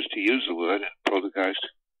the first to use the word poltergeist.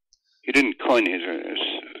 He didn't coin it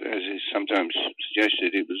as is sometimes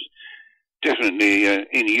suggested. It was definitely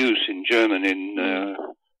in use in German in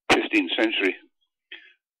 15th century.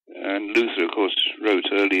 And Luther, of course, wrote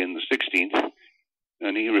early in the 16th.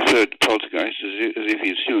 And he referred to poltergeists as if he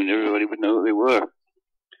assumed everybody would know what they were,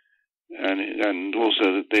 and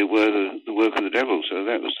also that they were the work of the devil. So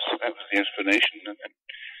that was the explanation, and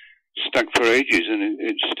stuck for ages, and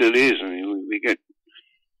it still is. I mean, we get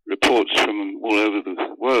reports from all over the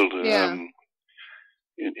world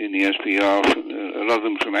in the SPR, a lot of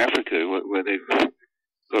them from Africa, where they've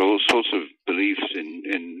got all sorts of beliefs in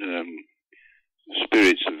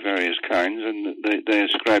spirits of various kinds, and they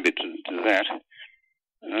ascribe it to that.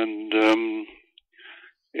 And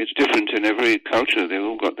it's different in every culture. They've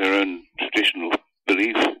all got their own traditional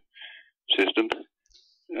belief system,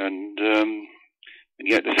 and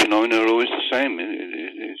yet the phenomena are always the same.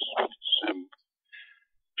 It's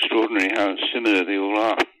extraordinary how similar they all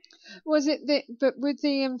are. Was it but with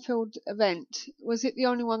the Enfield event, was it the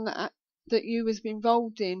only one that you was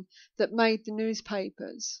involved in that made the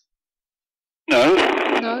newspapers? No.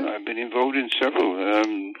 No? I've been involved in several.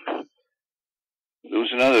 There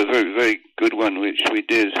was another very, very good one which we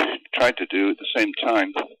tried to do at the same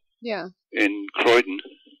time. Yeah. In Croydon,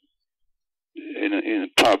 in a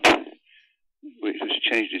pub, which has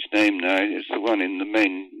changed its name now. It's the one in the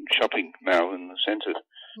main shopping mall in the centre.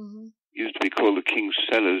 Mm-hmm. Used to be called the King's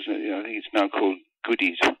Cellars. I think it's now called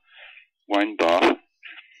Goodies Wine Bar.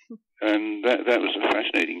 And that was a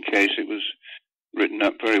fascinating case. It was written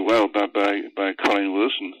up very well by Colin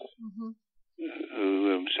Wilson, mm-hmm.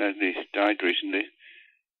 who sadly died recently.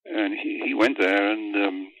 And he went there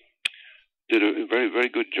and did a very, very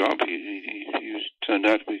good job. He turned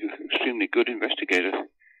out to be an extremely good investigator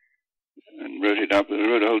and wrote it up. He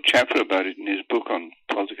wrote a whole chapter about it in his book on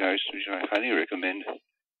poltergeists, which I highly recommend.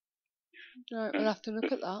 Right, we'll have to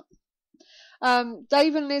look at that.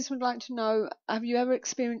 Dave and Liz would like to know, have you ever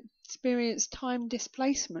experienced time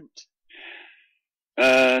displacement?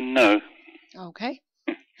 No. Okay.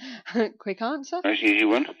 Quick answer. Nice easy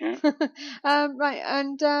one. Yeah. Right,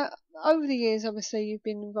 and over the years, obviously, you've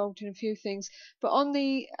been involved in a few things, but on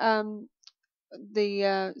the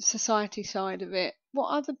society side of it, what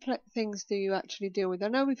other things do you actually deal with? I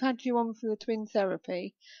know we've had you on for the twin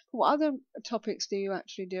therapy, but what other topics do you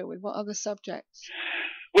actually deal with? What other subjects?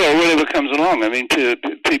 Well, whatever comes along. I mean, to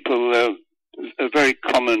people, a very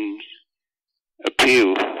common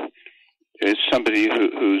appeal is somebody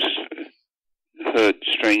who's heard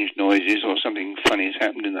strange noises or something funny has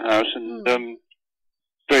happened in the house, and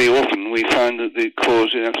very often we find that the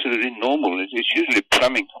cause is absolutely normal. It's usually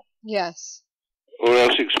plumbing. Yes. Or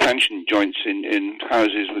else expansion joints in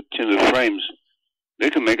houses with timber frames.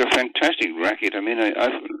 They can make a fantastic racket. I mean,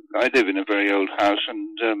 I live in a very old house,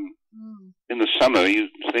 and in the summer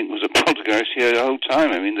you'd think there was a poltergeist here the whole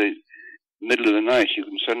time. I mean, the middle of the night you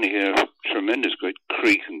can suddenly hear a tremendous great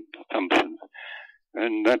creak and thump,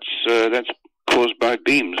 and that's caused by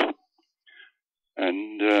beams.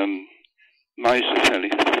 And mice are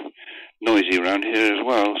fairly noisy around here as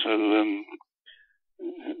well, so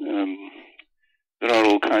there are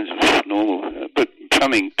all kinds of normal, but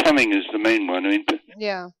plumbing is the main one. I mean,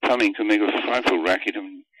 yeah. Plumbing can make a frightful racket. I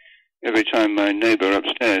mean, every time my neighbour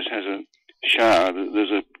upstairs has a shower,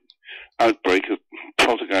 there's a outbreak of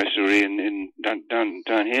poltergeistery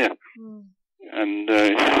down here, and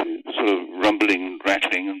sort of rumbling and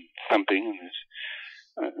rattling and thumping,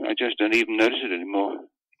 and I just don't even notice it anymore.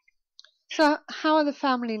 So, how are the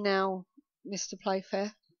family now, Mr.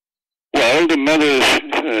 Playfair? Well, the mother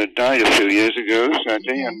died a few years ago,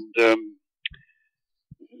 sadly, and the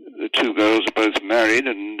two girls are both married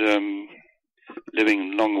and living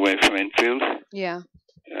a long way from Enfield. Yeah.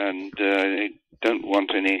 And they don't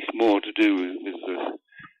want any more to do with the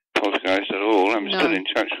poltergeist at all. I'm still in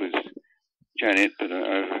touch with Janet, but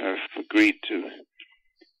I've agreed to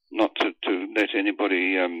not to let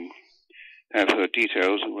anybody have her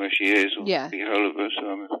details of where she is or get hold of her, so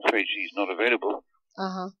I'm afraid she's not available.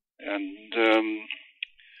 Uh-huh. And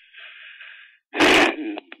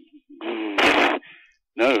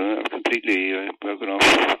no, I've completely broken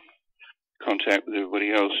off contact with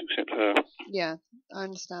everybody else except her. Yeah, I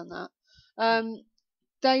understand that.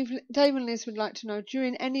 Dave and Liz would like to know,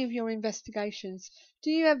 during any of your investigations,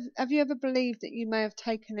 have you ever believed that you may have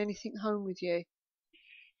taken anything home with you?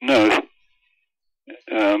 No.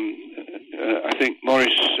 I think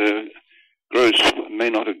Maurice Gross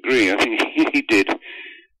may not agree. I think he did.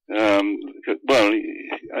 Well,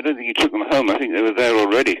 I don't think he took them home. I think they were there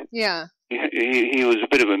already. Yeah. He was a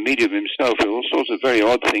bit of a medium himself. All sorts of very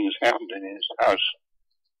odd things happened in his house,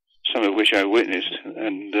 some of which I witnessed,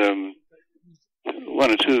 and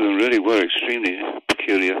one or two of them really were extremely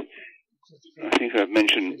peculiar. I think I've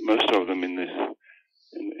mentioned most of them in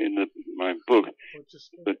my book,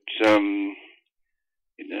 but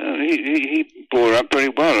he bore up very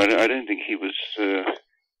well. I don't think he was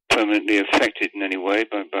permanently affected in any way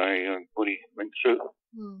by what he went through.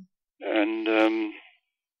 And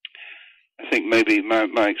I think maybe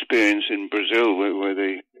my experience in Brazil, where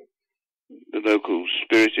the local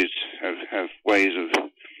spiritists have ways of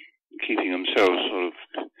keeping themselves sort of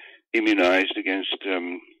immunized against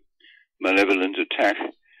malevolent attack,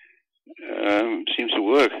 seems to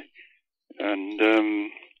work. And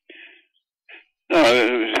I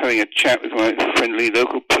was having a chat with my friendly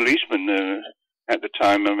local policeman at the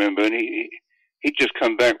time, I remember, and he'd just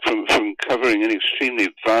come back from covering an extremely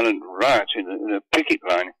violent riot in a picket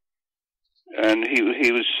line, and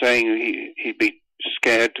he was saying he'd be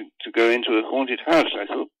scared to go into a haunted house. I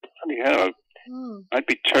thought, bloody hell, I'd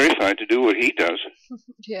be terrified to do what he does.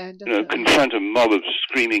 Yeah, definitely. Confront a mob of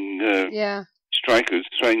screaming strikers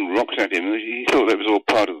throwing rocks at him. He thought that was all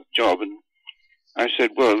part of the job, and I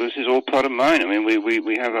said, well, this is all part of mine. I mean,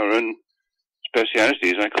 we have our own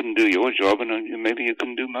specialities. I couldn't do your job, and maybe you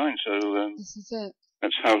couldn't do mine. So this is it.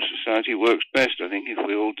 That's how society works best, I think, if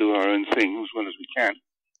we all do our own thing as well as we can.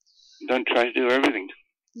 Don't try to do everything.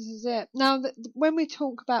 This is it. Now, when we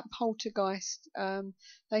talk about poltergeist,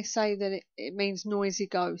 they say that it means noisy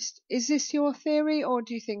ghost. Is this your theory, or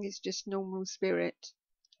do you think it's just normal spirit?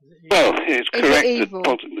 Well, it's correct that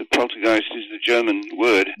poltergeist is the German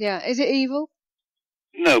word. Yeah. Is it evil?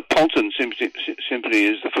 No, poltern simply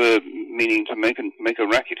is the verb meaning to make a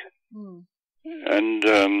racket. And,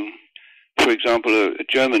 for example, a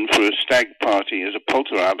German for a stag party is a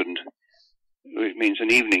polterabend, which means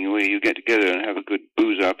an evening where you get together and have a good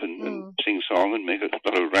booze up and sing song and make a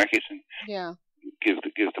lot of racket and give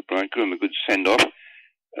the bridegroom a good send off.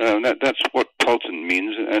 That's what poltern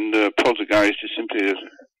means, and poltergeist is simply a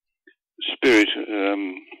spirit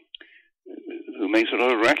who makes a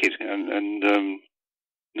lot of racket. And in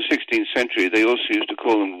the 16th century, they also used to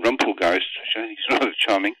call them rumpelgeists, which I think is rather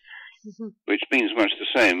charming, which means much the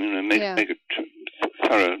same. Make a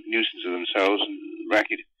thorough nuisance of themselves and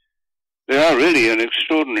racket. They are really an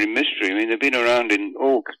extraordinary mystery. I mean, they've been around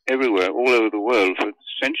everywhere, all over the world for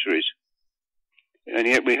centuries. And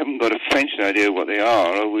yet we haven't got a faintest idea what they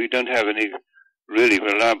are, or we don't have any really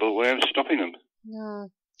reliable way of stopping them. No.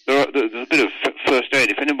 There's a bit of first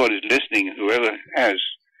aid. If anybody's listening, whoever has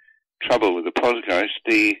trouble with the poltergeist,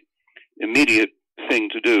 the immediate thing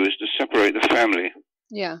to do is to separate the family.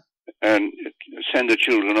 Yeah. And send the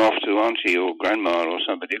children off to auntie or grandma or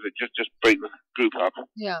somebody, but just break the group up.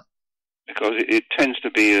 Yeah. Because it tends to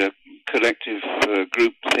be a collective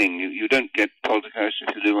group thing. You don't get poltergeists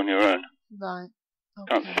if you live on your own. Right.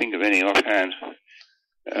 Okay. Can't think of any offhand.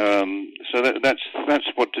 So that's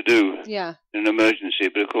what to do in an emergency.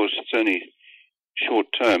 But of course, it's only short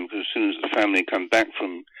term, because as soon as the family come back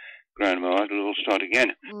from grandma, it'll all start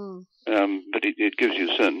again. But it gives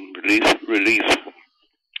you certain relief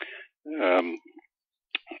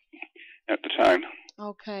at the time.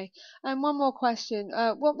 Okay. And one more question.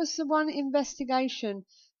 What was the one investigation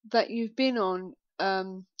that you've been on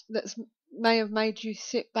that may have made you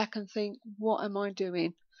sit back and think, what am I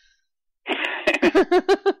doing?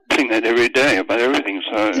 I think that every day about everything.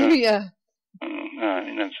 So yeah. I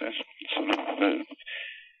mean, that's sort of.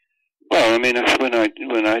 Well, I mean,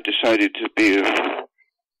 when I decided to be a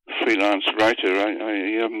freelance writer,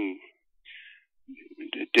 I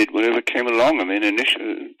did whatever came along. I mean,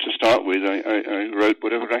 initially, to start with, I wrote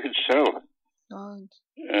whatever I could sell. God.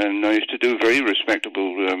 And I used to do very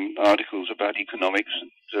respectable articles about economics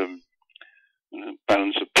and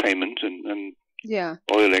balance of payment and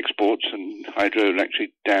oil exports and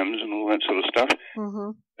hydroelectric dams and all that sort of stuff.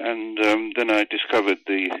 And then I discovered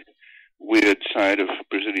the weird side of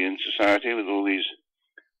Brazilian society with all these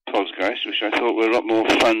poltergeists, which I thought were a lot more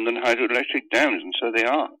fun than hydroelectric dams, and so they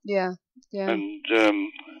are. Yeah. And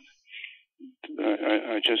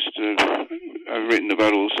I've written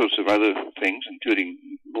about all sorts of other things, including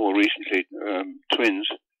more recently twins,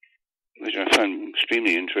 which I found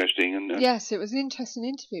extremely interesting. And yes, it was an interesting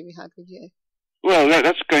interview we had with you. Well,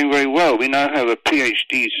 that's going very well. We now have a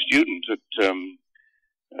PhD student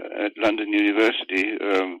at London University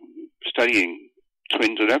studying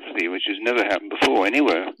twin telepathy, which has never happened before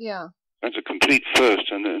anywhere. Yeah. That's a complete first,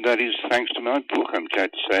 and that is thanks to my book, I'm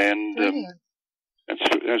glad to say. And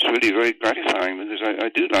that's really very gratifying, because I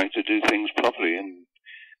do like to do things properly and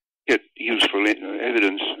get useful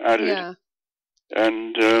evidence out of it.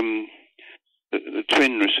 And the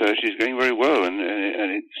twin research is going very well, and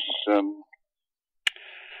it's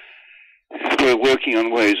we're working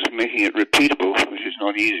on ways of making it repeatable, which is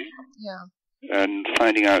not easy. Yeah. And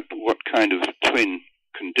finding out what kind of twin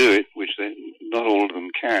can do it, which not all of them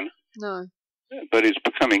can. No. But it's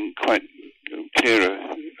becoming quite clearer,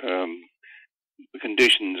 the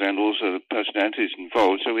conditions and also the personalities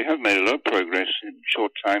involved. So we have made a lot of progress in a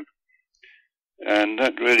short time. And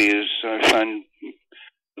that really is, I find,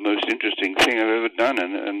 the most interesting thing I've ever done,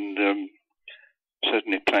 and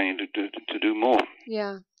certainly planning to do more.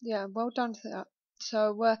 Yeah, well done for that.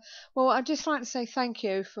 So, well, I'd just like to say thank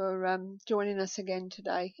you for joining us again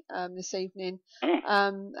today, this evening,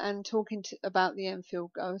 and talking about the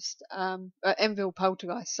Enfield ghost, Enfield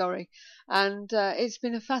poltergeist, sorry. And it's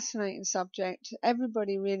been a fascinating subject.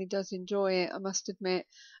 Everybody really does enjoy it, I must admit,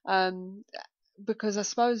 because I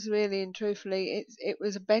suppose really and truthfully, it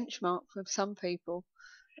was a benchmark for some people,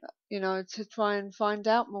 to try and find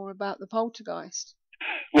out more about the poltergeist.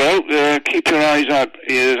 Well, keep your ears out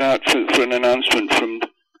for an announcement from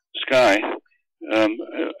Sky. I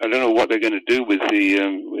don't know what they're going to do with the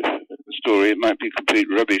story. It might be complete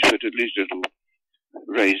rubbish, but at least it'll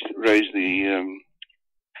raise the.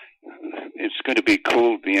 It's going to be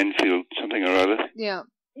called the Enfield something or other. Yeah,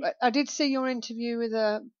 I did see your interview with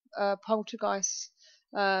a poltergeist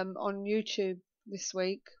on YouTube this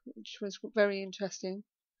week, which was very interesting.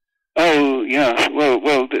 Oh yeah,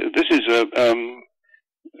 well, this is a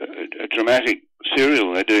dramatic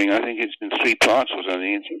serial they're doing. I think it's in 3 parts or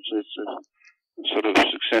something. It's a sort of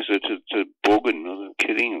successor to Borgen or The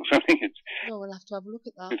Killing or something. We'll have to have a look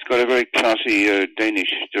at that. It's got a very classy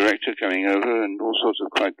Danish director coming over and all sorts of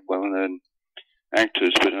quite well-known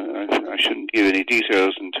actors, but I shouldn't give any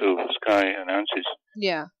details until Sky announces.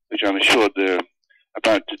 Yeah. Which I'm assured they're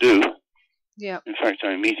about to do. Yeah. In fact,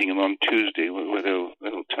 I'm meeting them on Tuesday where they'll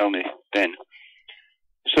tell me then.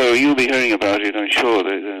 So you'll be hearing about it, I'm sure.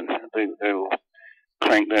 They'll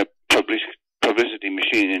crank their publicity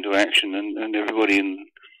machine into action, and everybody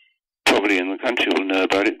probably in the country will know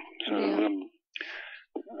about it. So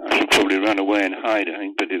I should probably run away and hide, I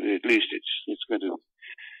think, but at least it's going to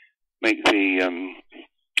make the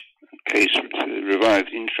case revive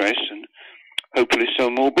interest and hopefully sell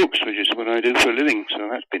more books, which is what I do for a living, so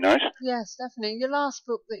that'd be nice. Yes, definitely. Your last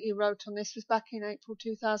book that you wrote on this was back in April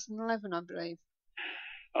 2011, I believe.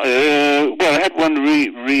 Well, I had one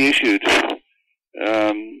reissued.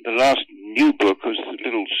 The last new book was a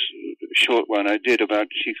little short one I did about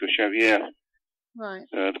Chico Xavier, right?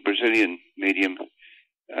 The Brazilian medium,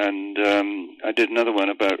 and I did another one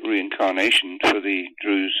about reincarnation for the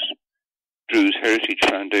Druze Heritage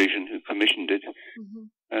Foundation, who commissioned it,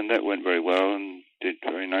 and that went very well and did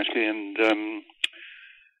very nicely. And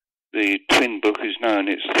the twin book is now in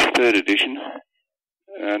its 3rd edition,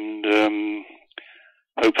 and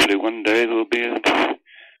hopefully one day there'll be a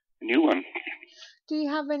new one. Do you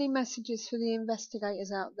have any messages for the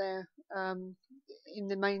investigators out there in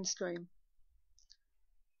the mainstream?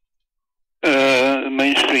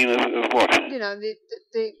 Mainstream of what? You know,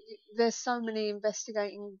 there's so many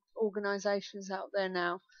investigating organisations out there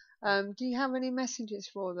now. Do you have any messages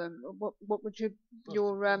for them? What would your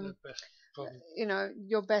your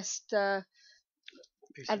best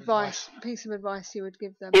piece of advice you would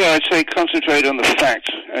give them? Yeah, I'd say concentrate on the facts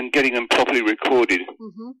and getting them properly recorded.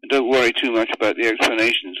 And don't worry too much about the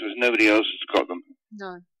explanations, because nobody else has got them.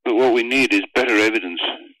 No. But what we need is better evidence.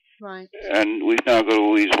 Right. And we've now got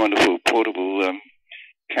all these wonderful portable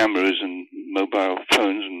cameras and mobile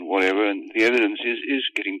phones and whatever, and the evidence is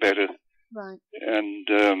getting better. Right. And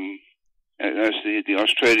as the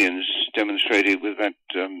Australians demonstrated with that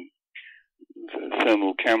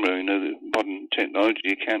thermal camera, you know, the modern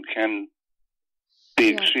technology can be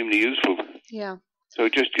extremely useful. Yeah. So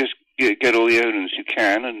just get all the evidence you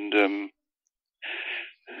can, and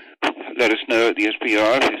let us know at the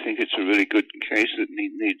SPR if you think it's a really good case that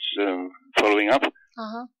needs following up.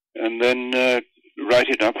 And then write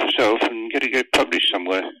it up yourself and get it published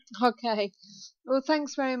somewhere. Okay. Well,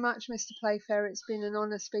 thanks very much, Mr. Playfair. It's been an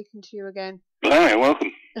honour speaking to you again. Oh, you're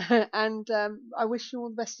welcome. And I wish you all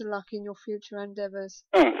the best of luck in your future endeavours.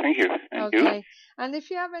 Oh, thank you. Thank you. Okay. And if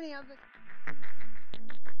you have any other...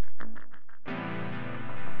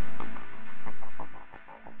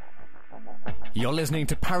 You're listening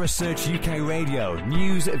to Parasearch UK Radio.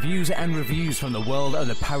 News, views and reviews from the world of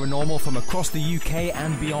the paranormal from across the UK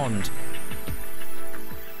and beyond.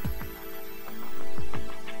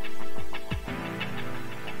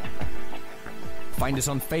 Find us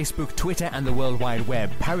on Facebook, Twitter and the World Wide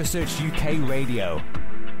Web. Parasearch UK Radio.